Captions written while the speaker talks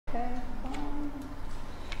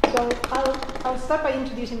start by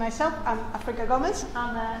introducing myself. I'm Africa Gomez.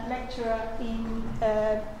 I'm a lecturer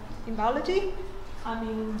in biology. I'm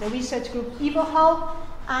in the research group EvoHal,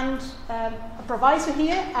 and a provisor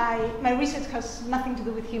here. My research has nothing to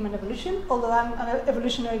do with human evolution, although I'm an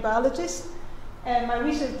evolutionary biologist. My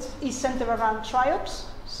research is centered around triops,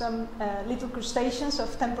 some little crustaceans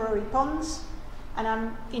of temporary ponds, and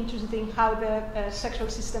I'm interested in how the sexual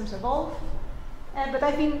systems evolve. But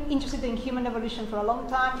I've been interested in human evolution for a long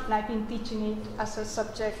time, and I've been teaching it as a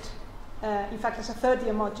subject, in fact, as a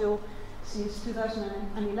third-year module since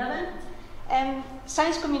 2011. And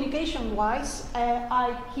science communication-wise,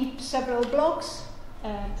 I keep several blogs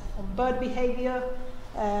on bird behavior,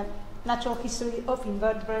 natural history of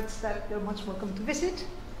invertebrates that you're much welcome to visit.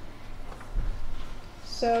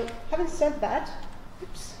 So, having said that,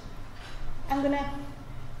 I'm going to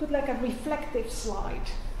put like a reflective slide.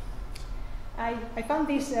 I found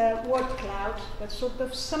this word cloud that sort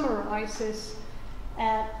of summarizes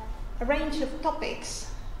a range of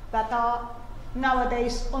topics that are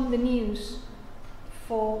nowadays on the news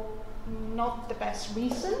for not the best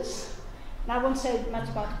reasons. And I won't say much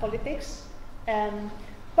about politics,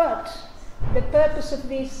 but the purpose of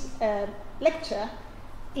this lecture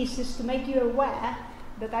is just to make you aware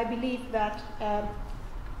that I believe that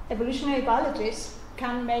evolutionary biologists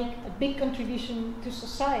can make a big contribution to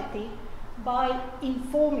society by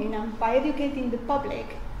informing and by educating the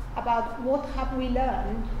public about what have we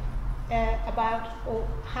learned about or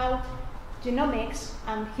how genomics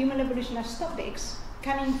and human evolution as topics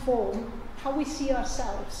can inform how we see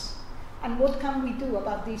ourselves and what can we do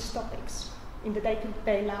about these topics in the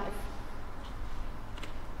day-to-day life.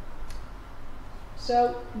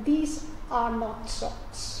 So these are not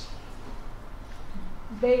socks.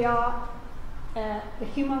 They are the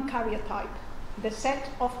human karyotype, the set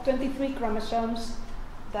of 23 chromosomes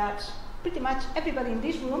that pretty much everybody in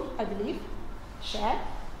this room, I believe, share.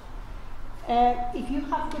 If you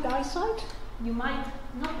have good eyesight, you might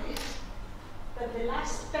notice that the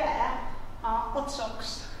last pair are odd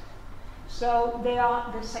socks. So they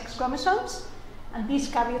are the sex chromosomes, and this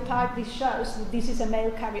karyotype, this shows that this is a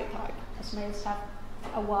male karyotype, as males have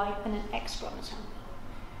a Y and an X chromosome.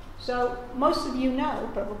 So most of you know,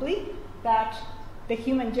 probably, that the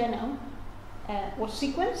human genome was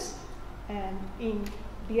sequenced in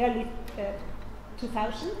the early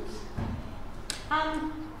 2000s,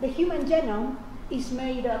 and the human genome is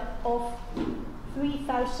made up of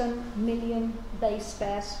 3,000 million base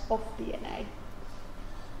pairs of DNA.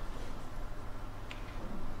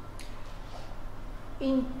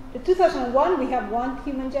 In the 2001, we have one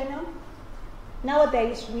human genome.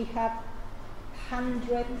 Nowadays, we have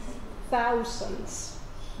hundreds, thousands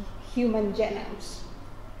human genomes.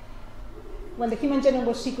 When the human genome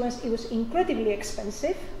was sequenced, it was incredibly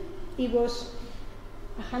expensive. It was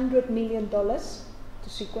 $100 million to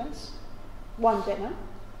sequence one genome,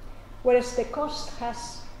 whereas the cost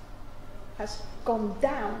has gone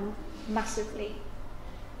down massively.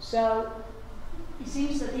 So it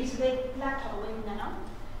seems that there's a big plateauing now,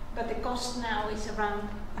 but the cost now is around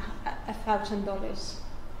 $1,000.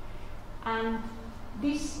 And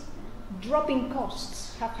these dropping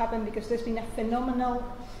costs have happened because there's been a phenomenal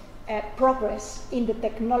progress in the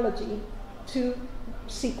technology to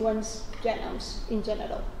sequence genomes in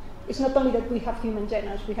general. It's not only that we have human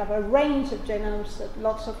genomes, we have a range of genomes that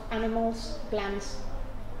lots of animals, plants,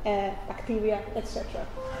 bacteria, etc.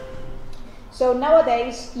 So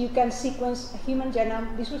nowadays you can sequence a human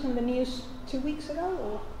genome. This was in the news 2 weeks ago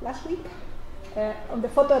or last week. On the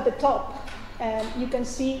photo at the top, you can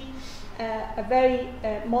see a very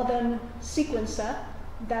modern sequencer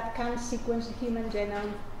that can sequence a human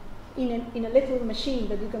genome in a little machine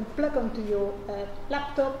that you can plug onto your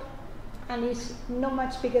laptop, and is not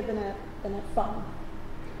much bigger than a phone.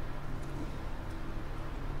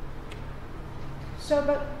 So,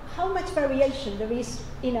 but how much variation there is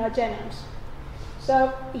in our genomes?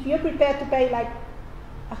 So, if you're prepared to pay like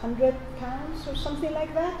 £100 or something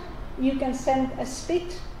like that, you can send a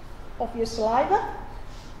spit of your saliva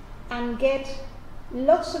and get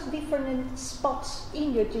lots of different spots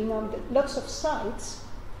in your genome, lots of sites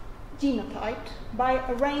genotyped by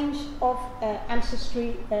a range of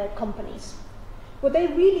ancestry companies. What they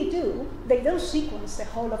really do, they don't sequence the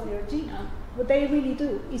whole of your genome. What they really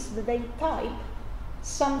do is that they type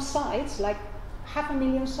some sites, like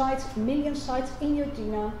 500,000 sites, 1 million sites in your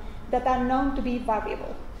genome that are known to be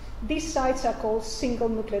variable. These sites are called single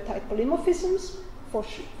nucleotide polymorphisms. For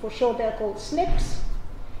short, they're called SNPs.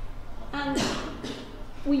 And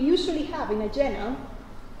we usually have in a genome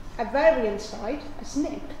a variant site, a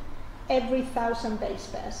SNP, every 1,000 base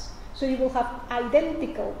pairs. So you will have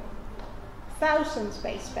identical thousands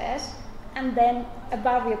base pairs and then a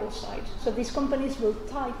variable site. So these companies will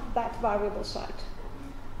type that variable site.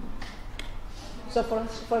 So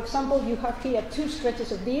for example, you have here 2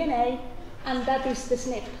 stretches of DNA, and that is the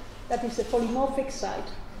SNP. That is the polymorphic site,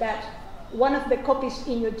 that one of the copies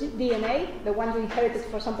in your DNA, the one you inherited,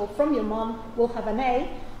 for example, from your mom, will have an A,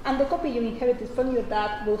 and the copy you inherited from your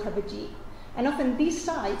dad will have a G. And often these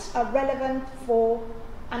sites are relevant for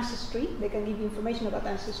ancestry. They can give you information about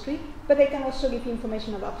ancestry, but they can also give you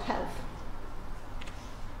information about health.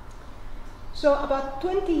 So about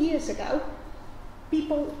 20 years ago,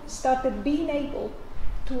 people started being able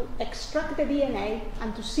to extract the DNA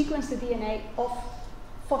and to sequence the DNA of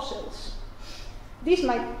fossils. This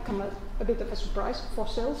might come as a bit of a surprise,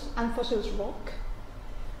 fossils, and fossils rock.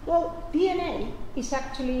 Well, DNA is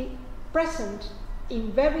actually present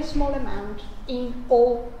in very small amount in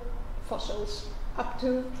all fossils, up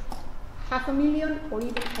to 500,000 or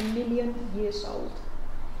even 1,000,000 years old.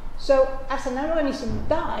 So as an organism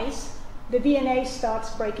dies, the DNA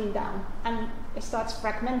starts breaking down and it starts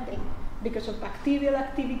fragmenting because of bacterial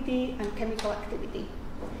activity and chemical activity.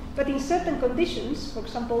 But in certain conditions, for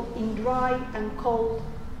example, in dry and cold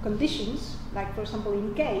conditions, like for example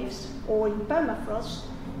in caves or in permafrost,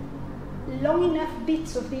 long enough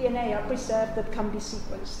bits of DNA are preserved that can be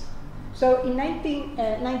sequenced. So in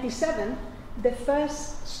 1997, the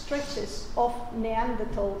first stretches of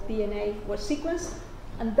Neanderthal DNA were sequenced,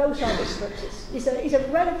 and those are the stretches. It's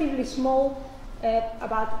a relatively small,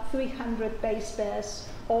 about 300 base pairs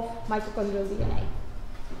of mitochondrial DNA.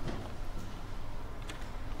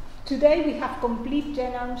 Today we have complete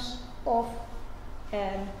genomes of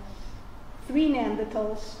 3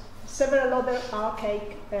 Neanderthals, several other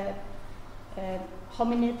archaic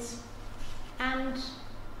hominids, and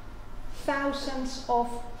thousands of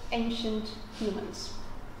ancient humans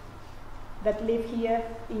that live here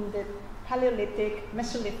in the Paleolithic,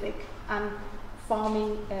 Mesolithic, and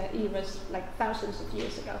farming eras, like thousands of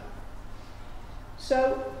years ago.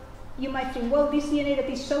 So you might think, well, this DNA that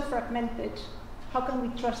is so fragmented, how can we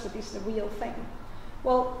trust that it's the real thing?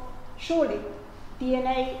 Well, surely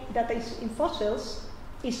DNA that is in fossils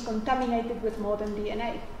is contaminated with modern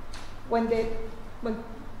DNA. When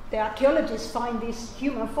the archaeologists find these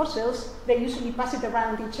human fossils, they usually pass it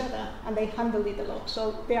around each other and they handle it a lot.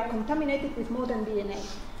 So they are contaminated with modern DNA.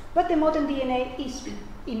 But the modern DNA is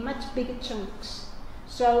in much bigger chunks,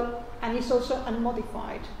 and it's also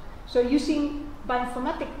unmodified. So using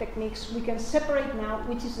bioinformatic techniques, we can separate now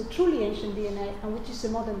which is the truly ancient DNA and which is the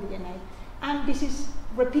modern DNA. And this is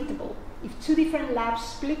repeatable. If 2 different labs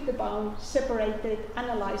split the bone, separate it,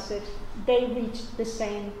 analyze it, they reach the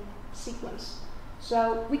same sequence.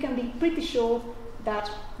 So we can be pretty sure that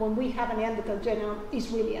when we have a Neanderthal genome,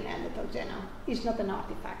 it's really a Neanderthal genome. It's not an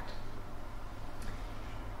artifact.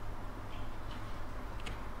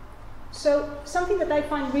 So something that I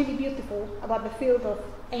find really beautiful about the field of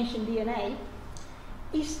ancient DNA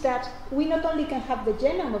is that we not only can have the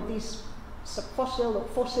genome of these subfossil or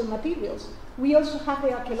fossil materials, we also have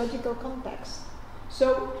the archaeological context.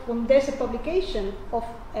 So when there's a publication of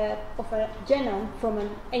a genome from an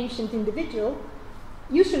ancient individual,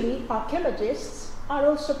 usually archaeologists are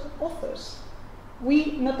also authors.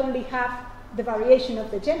 We not only have the variation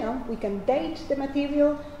of the genome, we can date the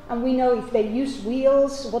material, and we know if they use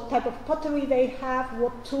wheels, what type of pottery they have,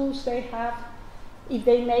 what tools they have, if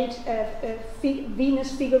they made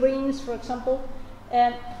Venus figurines, for example.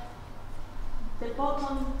 The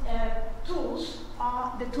bottom tools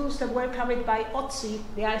are the tools that were carried by Otzi,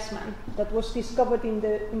 the Iceman, that was discovered in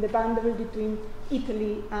the boundary between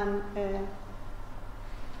Italy and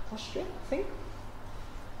Austria, I think.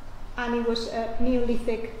 And it was a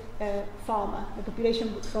Neolithic farmer. The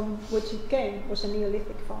population from which it came was a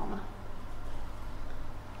Neolithic farmer.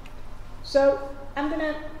 So I'm going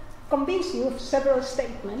to convince you of several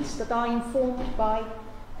statements that are informed by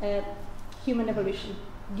human evolution,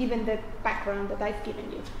 given the background that I've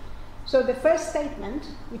given you. So the first statement,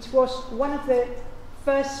 which was one of the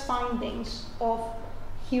first findings of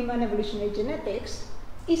human evolutionary genetics,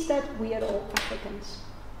 is that we are all Africans.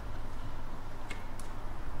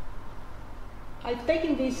 I've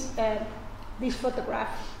taken this photograph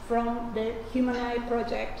from the Human Eye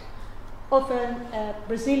project of a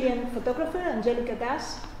Brazilian photographer, Angelica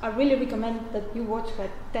Das. I really recommend that you watch her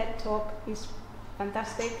TED talk. It's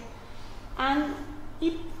fantastic. And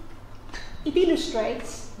it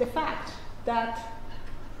illustrates the fact that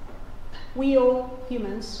we all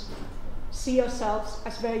humans see ourselves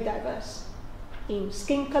as very diverse in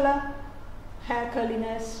skin color, hair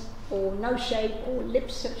curliness, or nose shape, or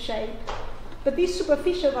lips shape. But this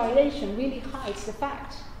superficial variation really hides the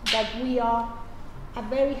fact that we are a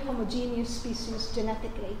very homogeneous species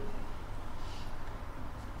genetically.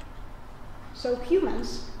 So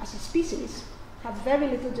humans, as a species, have very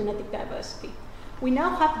little genetic diversity. We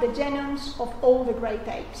now have the genomes of all the great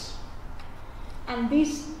apes. And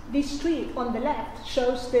this tree on the left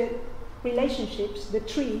shows the relationships, the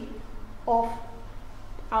tree of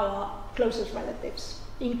our closest relatives,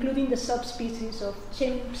 including the subspecies of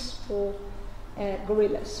chimps or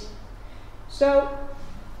gorillas. So,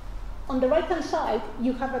 on the right-hand side,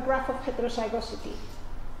 you have a graph of heterozygosity.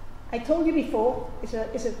 I told you before, it's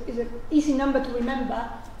an easy number to remember.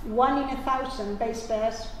 1 in 1,000 base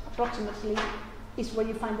pairs, approximately, is where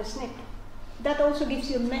you find the SNP. That also gives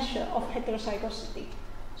you a measure of heterozygosity.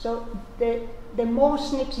 So the more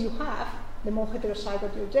SNPs you have, the more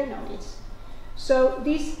heterozygote your genome is. So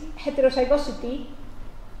this heterozygosity,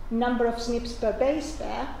 number of SNPs per base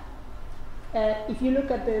pair, if you look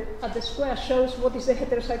at the square, shows what is the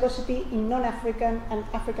heterozygosity in non-African and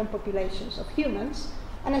African populations of humans.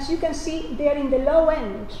 And as you can see, they are in the low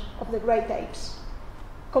end of the great apes.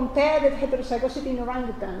 Compare the heterozygosity in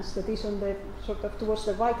orangutans, that is on the sort of towards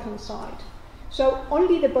the right-hand side. So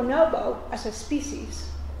only the bonobo, as a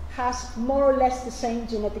species, has more or less the same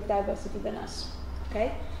genetic diversity than us.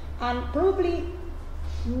 Okay, and probably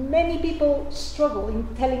many people struggle in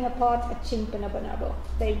telling apart a chimp and a bonobo.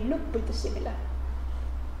 They look pretty similar.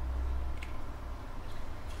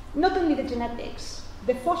 Not only the genetics,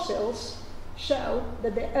 the fossils show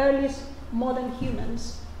that the earliest modern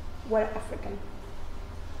humans were African.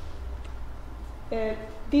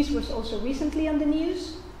 This was also recently on the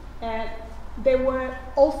news. There were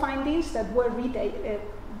all findings that were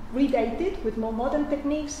redated with more modern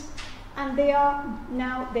techniques, and they are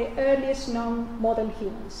now the earliest known modern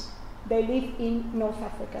humans. They live in North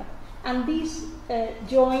Africa. And these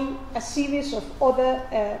join a series of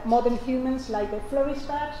other modern humans like the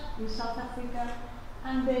Florisbat in South Africa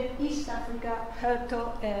and the East Africa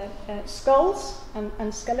Herto skulls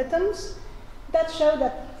and skeletons that show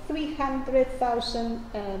that 300,000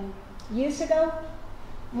 years ago,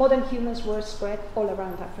 modern humans were spread all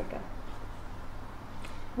around Africa.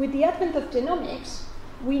 With the advent of genomics,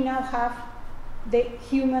 we now have the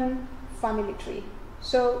human family tree.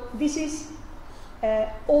 So this is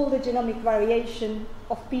all the genomic variation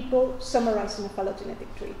of people summarized in a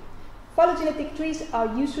phylogenetic tree. Phylogenetic trees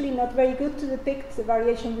are usually not very good to depict the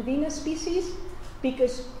variation within a species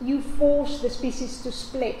because you force the species to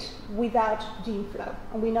split without gene flow,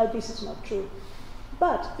 and we know this is not true.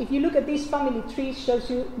 But if you look at this family tree, it shows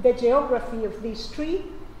you the geography of this tree,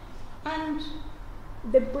 and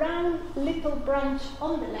the brown little branch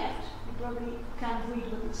on the left, you probably can't read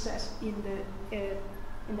what it says in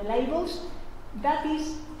the labels, that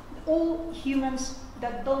is all humans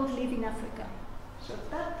that don't live in Africa. So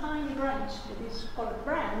that tiny branch that is colored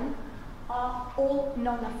brown are all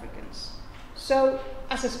non-Africans. So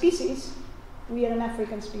as a species, we are an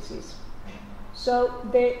African species. So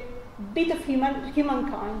the bit of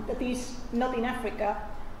humankind that is not in Africa,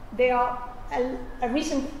 they are a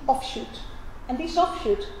recent offshoot. And this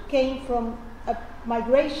offshoot came from a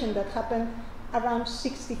migration that happened around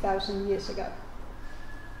 60,000 years ago.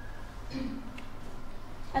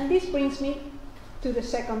 And this brings me to the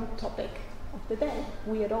second topic of the day.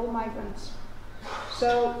 We are all migrants.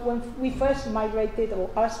 So when we first migrated, or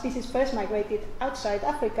our species first migrated outside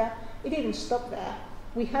Africa, it didn't stop there.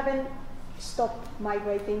 We haven't stopped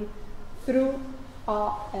migrating through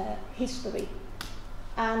our history.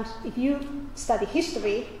 And if you study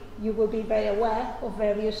history, you will be very aware of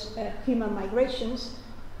various human migrations.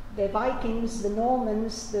 The Vikings, the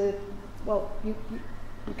Normans, you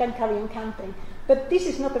can carry on counting. But this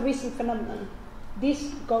is not a recent phenomenon.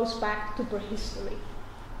 This goes back to prehistory.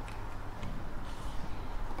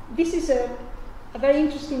 This is a very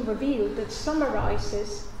interesting review that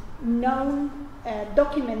summarizes known,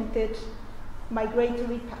 documented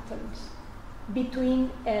migratory patterns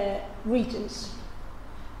between regions.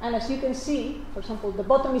 And as you can see, for example, the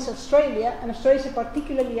bottom is Australia, and Australia is a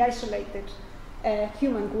particularly isolated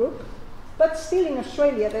human group, but still in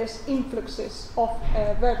Australia there's influxes of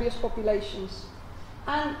various populations.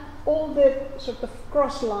 And all the sort of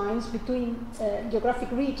cross lines between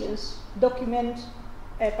geographic regions document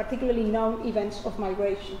particularly known events of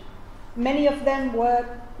migration. Many of them were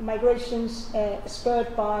migrations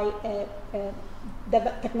spurred by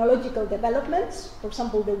technological developments. For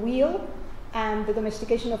example, the wheel and the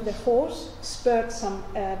domestication of the horse spurred some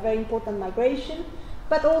very important migration,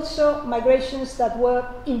 but also migrations that were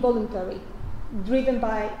involuntary, driven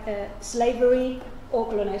by slavery or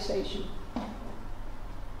colonization.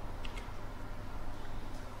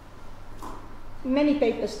 Many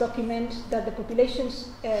papers document that the populations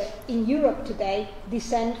in Europe today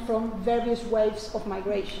descend from various waves of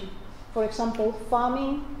migration. For example,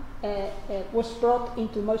 farming was brought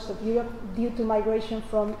into most of Europe due to migration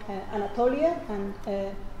from Anatolia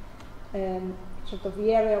and sort of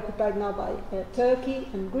the area occupied now by Turkey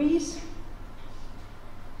and Greece.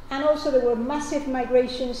 And also there were massive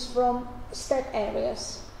migrations from steppe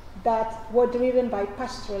areas that were driven by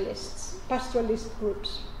pastoralist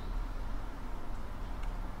groups.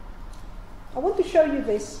 I want to show you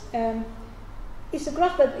this. It's a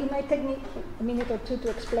graph that it might take me a minute or two to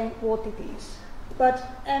explain what it is. But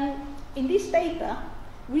in this paper,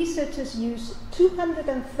 researchers used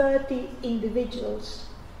 230 individuals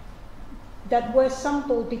that were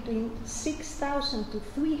sampled between 6,000 to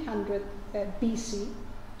 300 BC,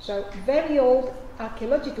 so very old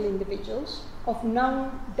archaeological individuals of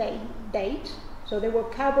known date, so they were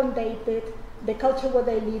carbon dated, the culture where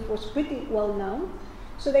they lived was pretty well known.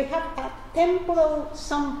 So they have a temporal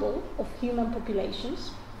sample of human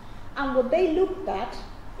populations, and what they looked at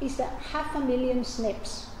is that 500,000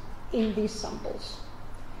 SNPs in these samples.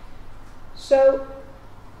 So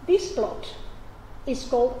this plot is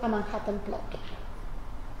called a Manhattan plot.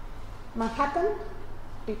 Manhattan,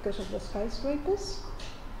 because of the skyscrapers.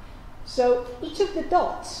 So each of the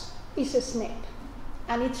dots is a SNP,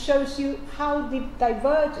 and it shows you how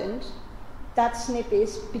divergent that SNP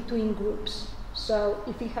is between groups. So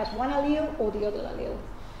if it has one allele or the other allele.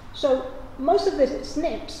 So most of the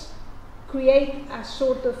SNPs create a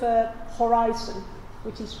sort of a horizon,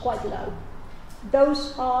 which is quite low.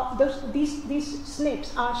 These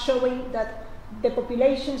SNPs are showing that the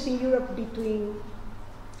populations in Europe between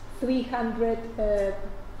 300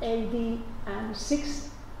 AD and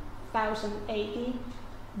 6,000 AD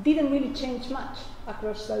didn't really change much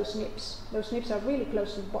across those SNPs. Those SNPs are really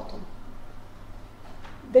close to the bottom.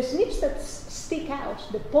 The SNPs that stick out,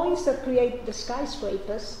 the points that create the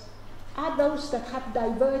skyscrapers, are those that have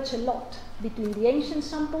diverged a lot between the ancient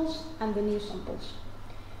samples and the new samples.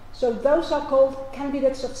 So those are called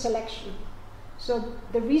candidates of selection. So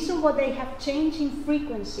the reason why they have changed in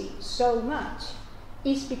frequency so much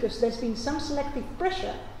is because there's been some selective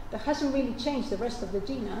pressure that hasn't really changed the rest of the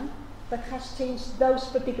genome, but has changed those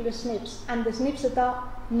particular SNPs and the SNPs that are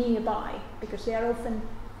nearby, because they are often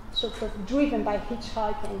sort of driven by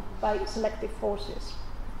hitchhiking, by selective forces.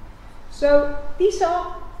 So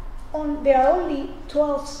there are only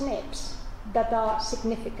 12 SNPs that are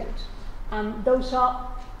significant, and those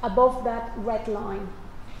are above that red line,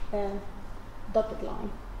 dotted line.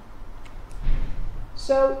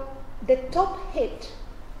 So the top hit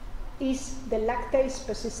is the lactase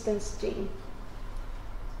persistence gene.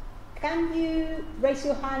 Can you raise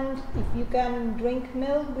your hand if you can drink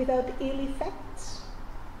milk without ill effects?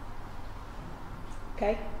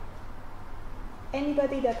 Okay.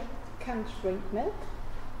 Anybody that can't drink milk?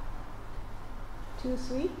 2,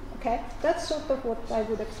 3. Okay, that's sort of what I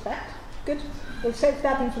would expect. Good. We'll save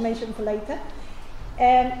that information for later.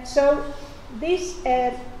 So these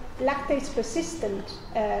lactase persistent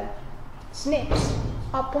SNPs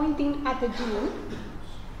are pointing at the gene.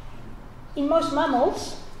 In most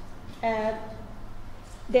mammals,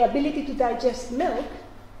 the ability to digest milk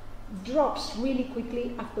drops really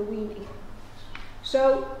quickly after weaning.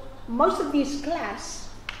 So most of these class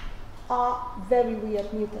are very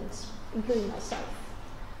weird mutants, including myself.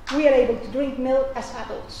 We are able to drink milk as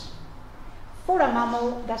adults. For a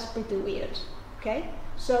mammal, that's pretty weird. Okay?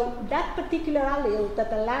 So that particular allele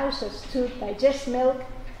that allows us to digest milk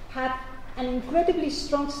had an incredibly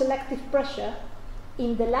strong selective pressure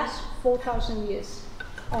in the last 4,000 years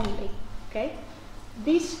only. Okay?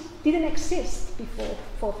 This didn't exist before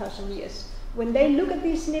 4,000 years. When they look at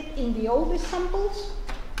this SNP in the oldest samples,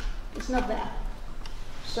 it's not there.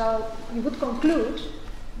 So you would conclude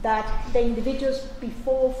that the individuals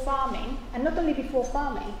before farming, and not only before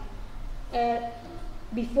farming,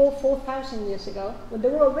 before 4,000 years ago, when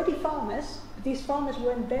there were already farmers, these farmers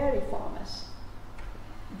weren't dairy farmers.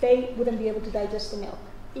 They wouldn't be able to digest the milk.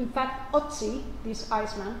 In fact, Otzi, this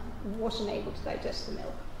Iceman, wasn't able to digest the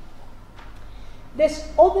milk. There's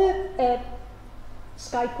other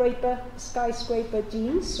skyscraper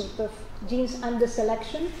genes, sort of genes under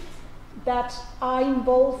selection, that are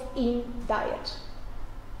involved in diet.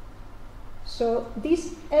 So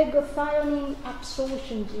this ergothionein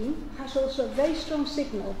absorption gene has also a very strong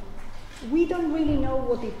signal. We don't really know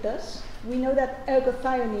what it does. We know that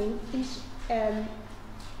ergothionein is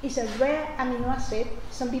a rare amino acid.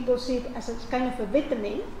 Some people see it as a kind of a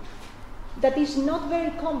vitamin that is not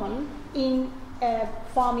very common in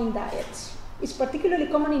farming diets. It's particularly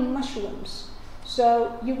common in mushrooms.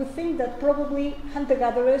 So you would think that probably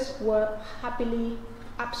hunter-gatherers were happily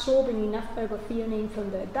absorbing enough ergothionein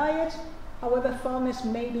from their diet. However, farmers,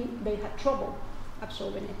 maybe they had trouble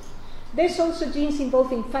absorbing it. There's also genes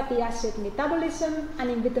involved in fatty acid metabolism and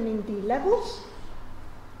in vitamin D levels.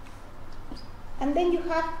 And then you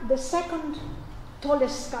have the second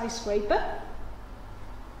tallest skyscraper,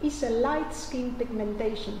 is a light skin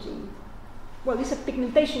pigmentation gene. Well, it's a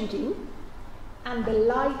pigmentation gene, and the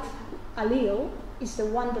light allele is the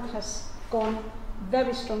one that has gone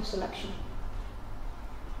very strong selection.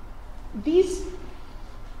 These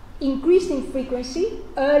increased in frequency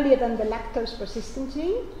earlier than the lactose persistent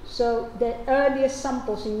gene, so the earliest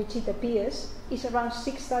samples in which it appears is around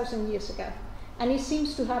 6,000 years ago. And it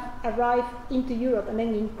seems to have arrived into Europe and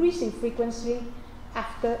then increased in frequency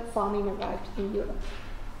after farming arrived in Europe.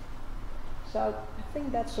 So I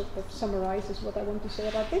think that sort of summarizes what I want to say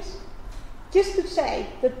about this. Just to say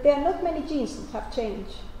that there are not many genes that have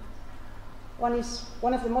changed.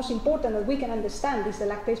 One of the most important that we can understand is the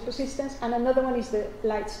lactase persistence, and another one is the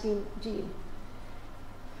light skin gene.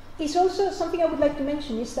 It's also something I would like to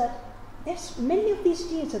mention is that there's many of these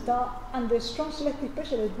genes that are under strong selective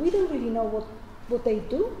pressure that we don't really know what they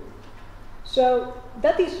do. So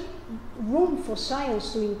that is room for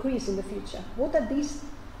science to increase in the future. What are these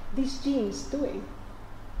genes doing?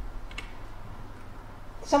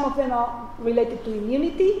 Some of them are related to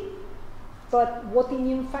immunity, but what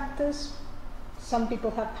immune factors? Some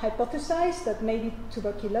people have hypothesized that maybe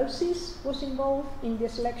tuberculosis was involved in the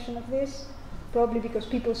selection of this, probably because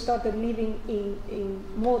people started living in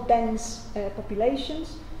more dense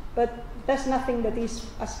populations, but that's nothing that is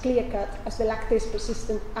as clear-cut as the lactase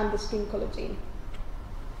persistent and the skin color gene.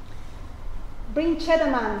 Bring Cheddar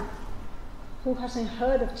Man. Who hasn't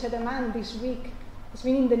heard of Cheddar Man this week? It's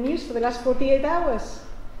been in the news for the last 48 hours.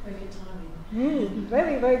 Very good timing.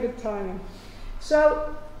 Very, very good timing.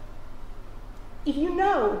 So, if you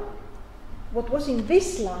know what was in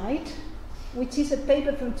this slide, which is a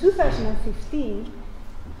paper from 2015,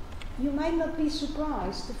 you might not be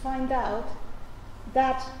surprised to find out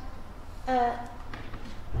that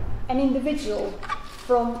an individual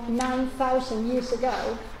from 9,000 years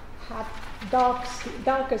ago had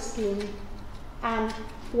darker skin and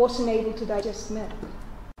wasn't able to digest milk.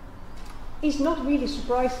 It's not really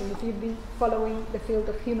surprising if you've been following the field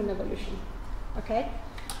of human evolution. Okay?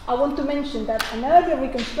 I want to mention that an earlier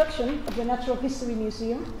reconstruction of the Natural History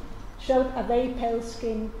Museum showed a very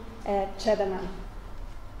pale-skinned Cheddar Man.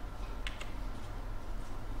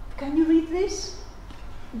 Can you read this?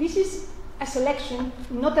 This is a selection,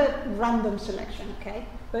 not a random selection, okay?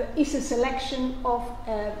 But it's a selection of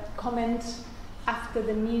comments after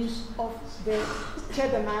the news of the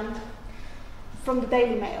Cheddar Man from the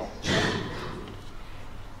Daily Mail.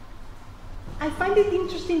 I find it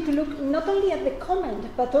interesting to look not only at the comment,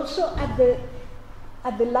 but also at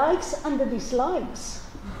the likes and the dislikes.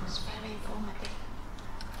 It's very informative.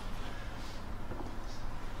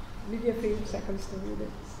 Give you a few seconds to read it.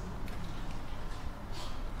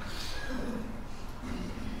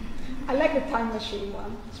 I like the time machine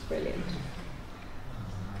one. It's brilliant.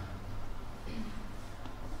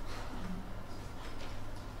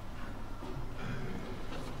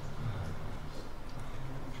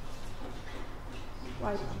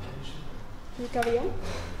 Right. Can you carry on?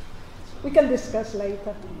 We can discuss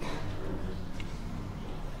later.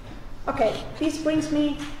 Okay, this brings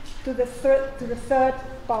me to the third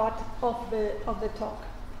part of the talk.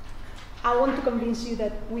 I want to convince you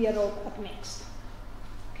that we are all up next.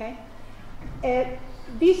 Okay?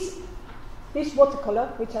 This watercolor,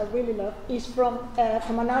 which I really love, is from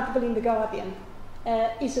an article in The Guardian.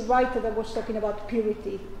 It's a writer that was talking about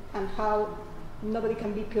purity and how nobody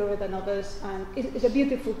can be purer than others, and it's a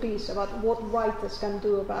beautiful piece about what writers can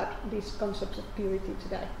do about these concepts of purity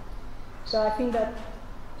today. So I think that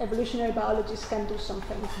evolutionary biologists can do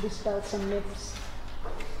something to dispel some myths.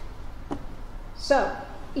 So,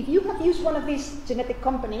 if you have used one of these genetic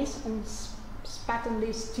companies and spat on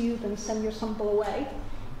this tube and send your sample away,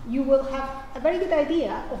 you will have a very good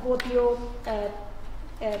idea of what your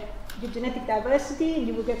genetic diversity, and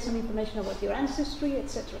you will get some information about your ancestry,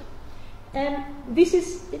 etc. This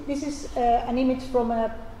is an image from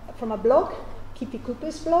a blog, Kitty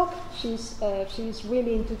Cooper's blog. She's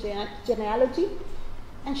really into genealogy,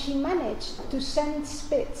 and she managed to send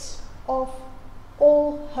spits of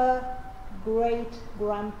all her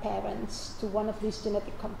great-grandparents to one of these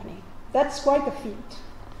genetic companies. That's quite a feat,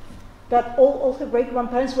 that all her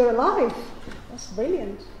great-grandparents were alive. That's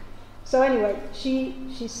brilliant. So anyway, she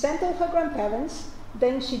sent all her grandparents,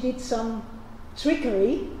 then she did some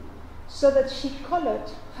trickery so that she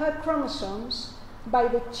colored her chromosomes by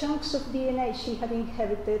the chunks of DNA she had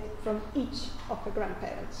inherited from each of her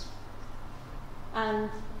grandparents. And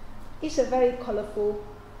it's a very colorful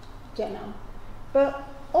genome. But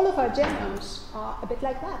all of our genomes are a bit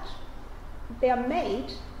like that. they are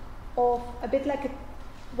made of a bit like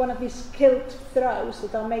one of these kilt throws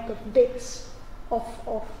that are made of bits of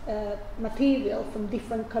material from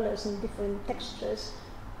different colors and different textures.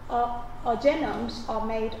 Our genomes are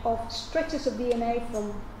made of stretches of DNA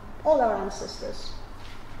from all our ancestors.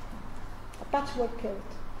 A patchwork quilt.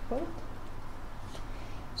 Right?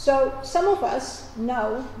 So some of us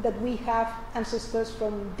know that we have ancestors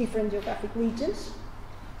from different geographic regions.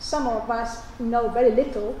 Some of us know very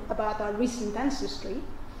little about our recent ancestry.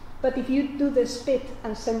 But if you do the spit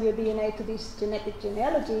and send your DNA to these genetic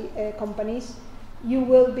genealogy companies, you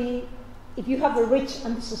will be, if you have a rich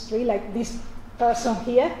ancestry like this person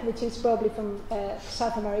here, which is probably from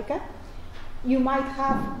South America, you might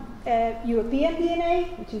have European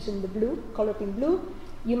DNA, which is in the blue, colored in blue.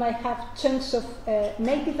 You might have chunks of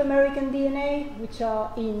Native American DNA, which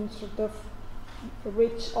are in sort of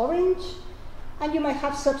rich orange, and you might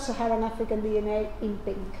have sub-Saharan African DNA in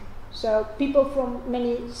pink. So people from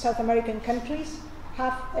many South American countries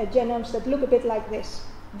have genomes that look a bit like this,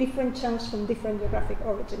 different chunks from different geographic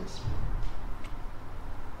origins.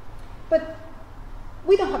 But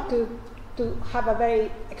we don't have to have a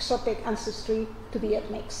very exotic ancestry to be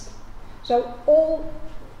mixed. So all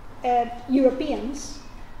Europeans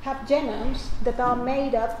have genomes that are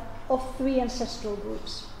made up of 3 ancestral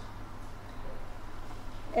groups.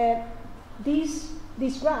 This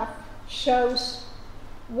graph shows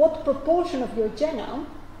what proportion of your genome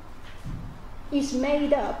is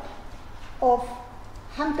made up of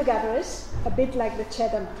hunter-gatherers, a bit like the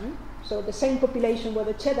Cheddar Man, so the same population where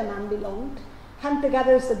the Cheddar Man belonged,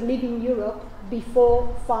 hunter-gatherers that live in Europe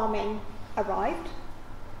before farming arrived.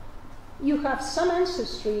 You have some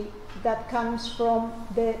ancestry that comes from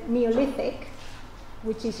the Neolithic,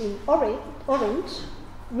 which is in orange,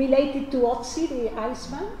 related to Otzi, the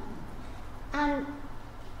Iceman, and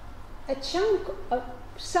a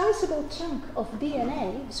sizable chunk of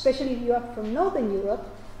DNA, especially if you are from Northern Europe,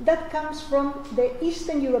 that comes from the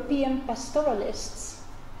Eastern European pastoralists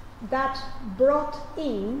that brought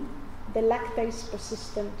in the lactase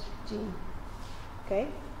persistent gene, okay?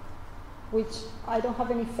 Which I don't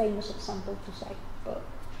have any famous example to say, but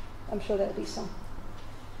I'm sure there'll be some.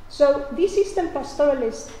 So these Eastern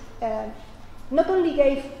pastoralists not only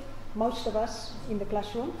gave most of us in the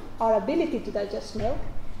classroom our ability to digest milk,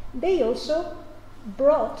 they also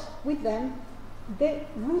brought with them the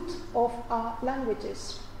root of our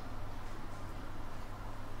languages.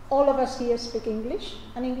 All of us here speak English,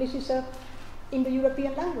 and English is an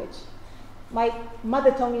Indo-European language. My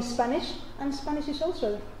mother tongue is Spanish, and Spanish is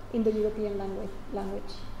also Indo-European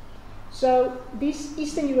language. So these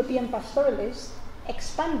Eastern European pastoralists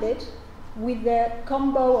expanded with the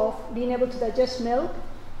combo of being able to digest milk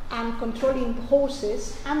and controlling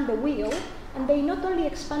horses and the wheel, and they not only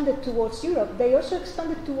expanded towards Europe, they also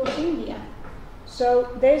expanded towards India. So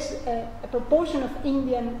there's a proportion of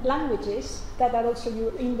Indian languages that are also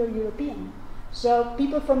Indo-European. So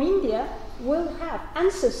people from India will have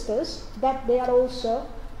ancestors that they are also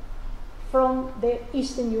from the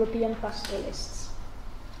Eastern European pastoralists.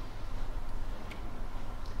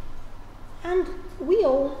 And we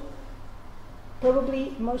all,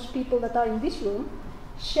 probably most people that are in this room,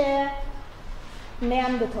 share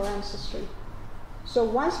Neanderthal ancestry. So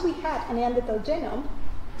once we had a Neanderthal genome,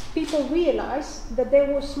 people realized that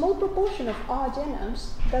there was a small proportion of our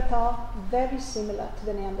genomes that are very similar to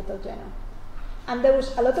the Neanderthal genome. And there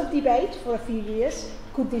was a lot of debate for a few years.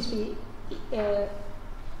 Could this be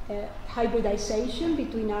hybridization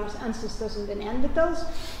between our ancestors and the Neanderthals?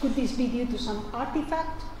 Could this be due to some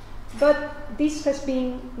artifact? But this has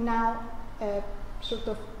been now sort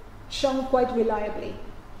of shown quite reliably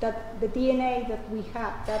that the DNA that we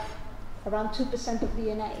have, that around 2% of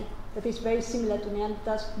DNA, that is very similar to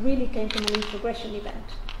Neanderthals, really came from an introgression event.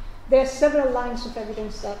 There are several lines of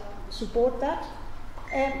evidence that support that.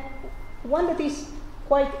 One that is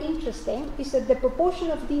quite interesting is that the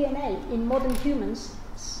proportion of DNA in modern humans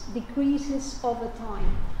decreases over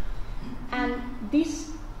time. And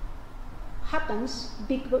this happens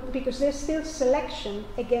because there's still selection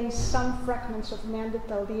against some fragments of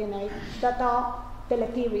Neanderthal DNA that are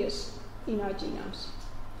deleterious in our genomes.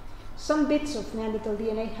 Some bits of Neanderthal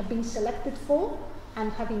DNA have been selected for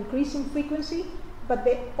and have increasing frequency, but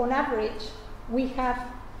on average, we have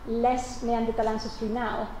less Neanderthal ancestry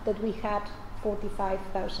now than we had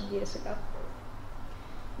 45,000 years ago.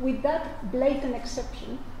 With that blatant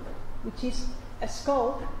exception, which is a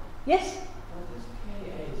skull, yes? What does Ka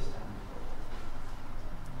stand for?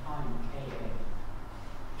 Time Ka.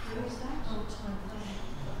 What is that? Oh, time.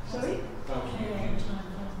 Sorry? Time.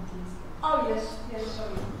 Oh, yes,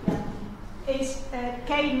 sorry. Yeah. It's,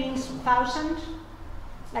 K means 1,000,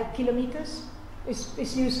 like kilometers.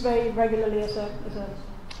 It's used very regularly as an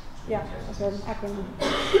acronym.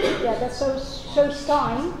 Yeah, that shows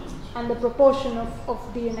time and the proportion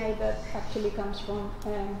of DNA that actually comes from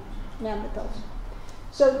Neanderthals.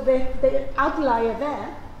 So the outlier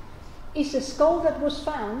there is a skull that was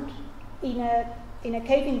found in a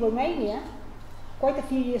cave in Romania quite a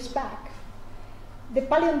few years back. The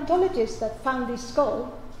paleontologist that found this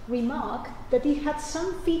skull remarked that it had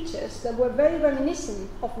some features that were very reminiscent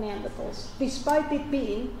of Neanderthals, despite it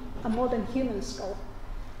being a modern human skull.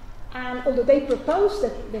 And although they proposed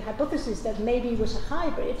that the hypothesis that maybe it was a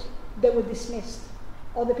hybrid, they were dismissed.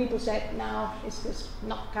 Other people said, no, it's just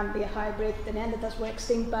not, can't be a hybrid. The Neanderthals were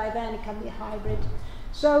extinct by then, it can't be a hybrid.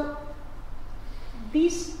 So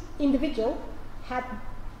this individual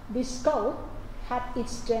this skull had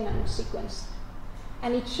its genome sequenced.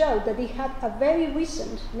 And it showed that it had a very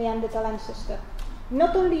recent Neanderthal ancestor.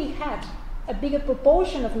 Not only it had a bigger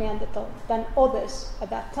proportion of Neanderthal than others at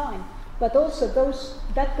that time, but also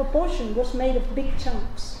that proportion was made of big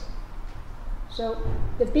chunks. So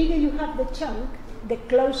the bigger you have the chunk, the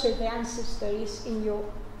closer the ancestor is in your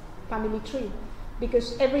family tree.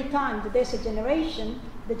 Because every time that there's a generation,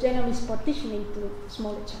 the genome is partitioned into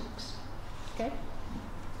smaller chunks. Okay?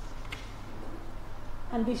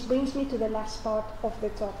 And this brings me to the last part of the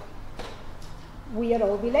talk. We are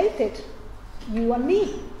all related, you and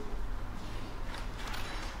me.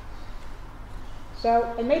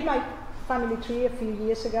 So I made my family tree a few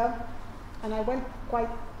years ago, and I went quite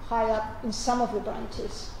high up in some of the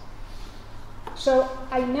branches. So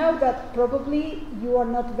I know that probably you are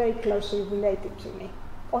not very closely related to me,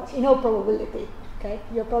 in all probability. Okay?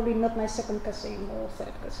 You're probably not my second cousin or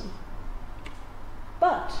third cousin.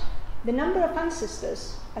 But the number of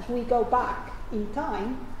ancestors, as we go back in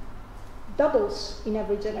time, doubles in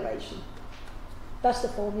every generation. That's the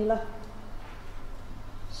formula.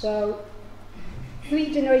 So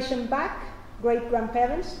 3 generations back,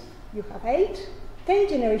 great-grandparents, you have 8. 10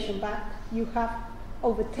 generations back, you have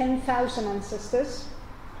over 10,000 ancestors.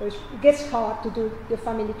 So it gets hard to do your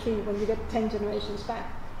family tree when you get 10 generations back.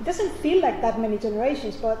 It doesn't feel like that many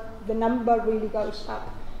generations, but the number really goes up.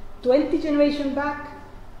 20 generations back,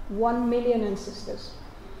 1 million ancestors.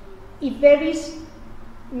 If there is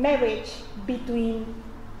marriage between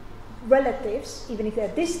relatives, even if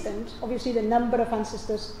they're distant, obviously the number of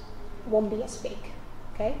ancestors won't be as big.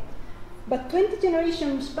 Okay? But 20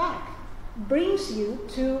 generations back brings you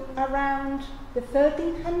to around the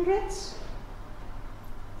 1300s.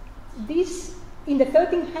 In the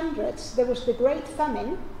 1300s, there was the Great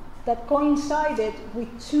Famine that coincided with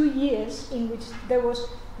 2 years in which there was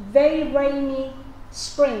very rainy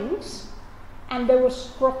springs and there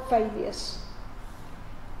was crop failures.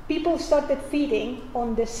 People started feeding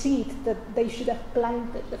on the seed that they should have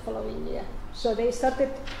planted the following year. So they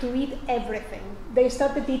started to eat everything. They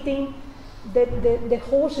started eating the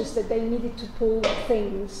horses that they needed to pull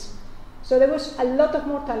things. So there was a lot of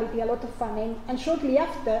mortality, a lot of famine, and shortly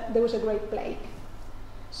after there was a great plague.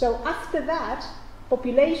 So after that,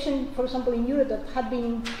 population, for example, in Europe that had been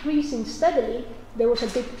increasing steadily, there was a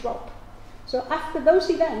big drop. So after those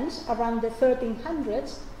events, around the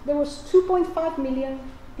 1300s, there was 2.5 million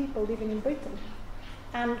people living in Britain.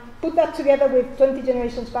 And put that together with 20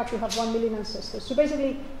 generations back, you have 1 million ancestors. So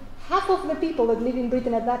basically, half of the people that lived in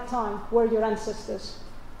Britain at that time were your ancestors.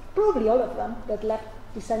 Probably all of them that left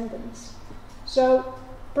descendants. So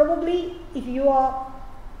probably if you are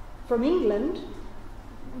from England,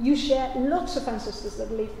 you share lots of ancestors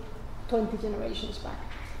that lived 20 generations back.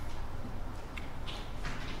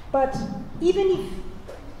 But even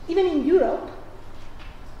in Europe,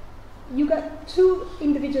 you got 2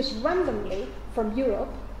 individuals randomly from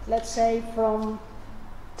Europe, let's say from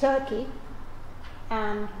Turkey,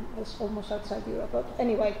 and it's almost outside Europe, but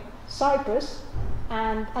anyway, Cyprus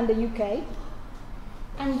and the UK,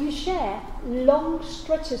 and you share long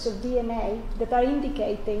stretches of DNA that are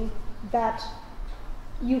indicating that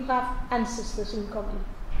you have ancestors in common.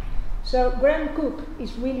 So Graham Cook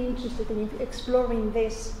is really interested in exploring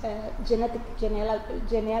this genetic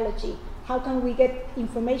genealogy. How can we get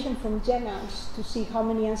information from genomes to see how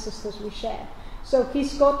many ancestors we share? So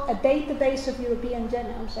he's got a database of European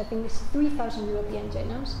genomes, I think it's 3,000 European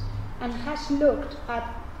genomes, and has looked at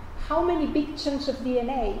how many big chunks of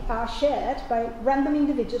DNA are shared by random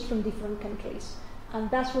individuals from different countries. And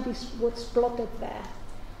that's what's plotted there.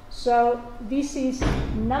 So this is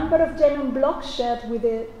number of genome blocks shared with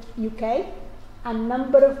the UK and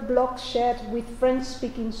number of blocks shared with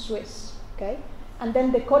French-speaking Swiss. Okay? And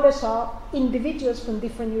then the colors are individuals from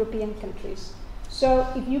different European countries. So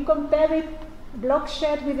if you compare it, blocks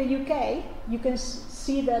shared with the UK, you can see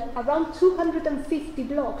see that around 250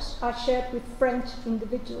 blocks are shared with French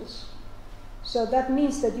individuals. So that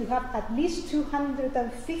means that you have at least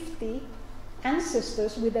 250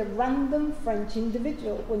 ancestors with a random French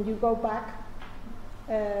individual when you go back.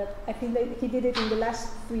 I think that he did it in the last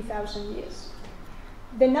 3,000 years.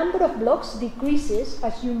 The number of blocks decreases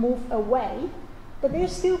as you move away, but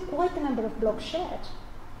there's still quite a number of blocks shared.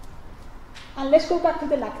 And let's go back to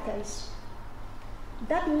the lactase.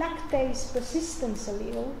 That lactase persistence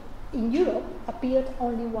allele in Europe appeared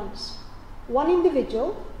only once. One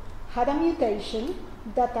individual had a mutation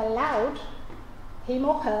that allowed him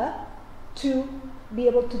or her to be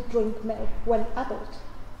able to drink milk when adult.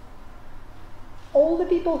 All the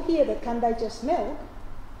people here that can digest milk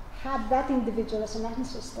had that individual as an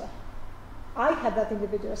ancestor. I had that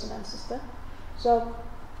individual as an ancestor. So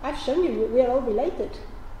I've shown you we are all related.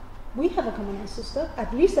 We have a common ancestor,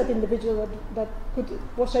 at least that individual that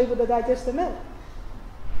was able to digest the milk.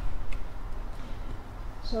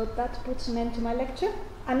 So that puts an end to my lecture.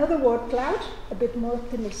 Another word cloud, a bit more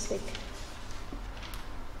optimistic.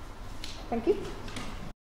 Thank you.